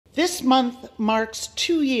This month marks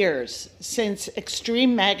 2 years since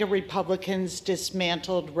extreme MAGA Republicans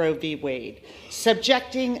dismantled Roe v. Wade,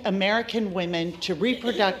 subjecting American women to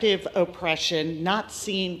reproductive oppression not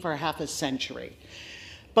seen for half a century.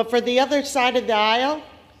 But for the other side of the aisle,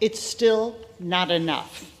 it's still not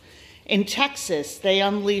enough. In Texas, they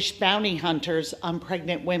unleashed bounty hunters on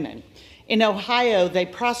pregnant women. In Ohio, they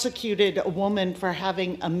prosecuted a woman for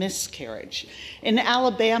having a miscarriage. In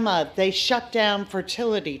Alabama, they shut down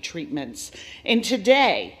fertility treatments. And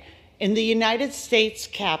today, in the United States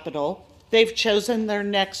Capitol, they've chosen their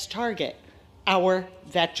next target, our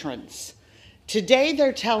veterans. Today,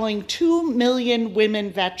 they're telling 2 million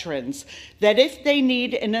women veterans that if they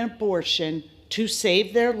need an abortion to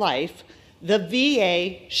save their life, the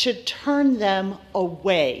VA should turn them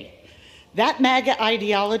away. That MAGA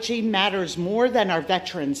ideology matters more than our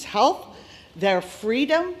veterans' health, their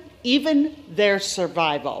freedom, even their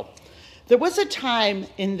survival. There was a time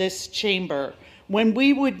in this chamber when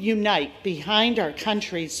we would unite behind our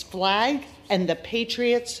country's flag and the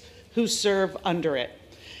patriots who serve under it.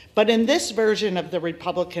 But in this version of the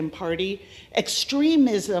Republican Party,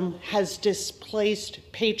 extremism has displaced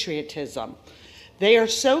patriotism. They are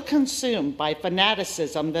so consumed by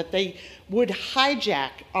fanaticism that they would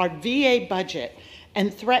hijack our VA budget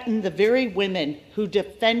and threaten the very women who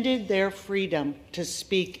defended their freedom to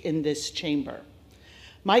speak in this chamber.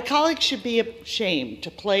 My colleagues should be ashamed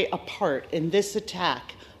to play a part in this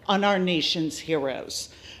attack on our nation's heroes.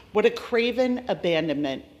 What a craven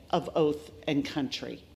abandonment of oath and country.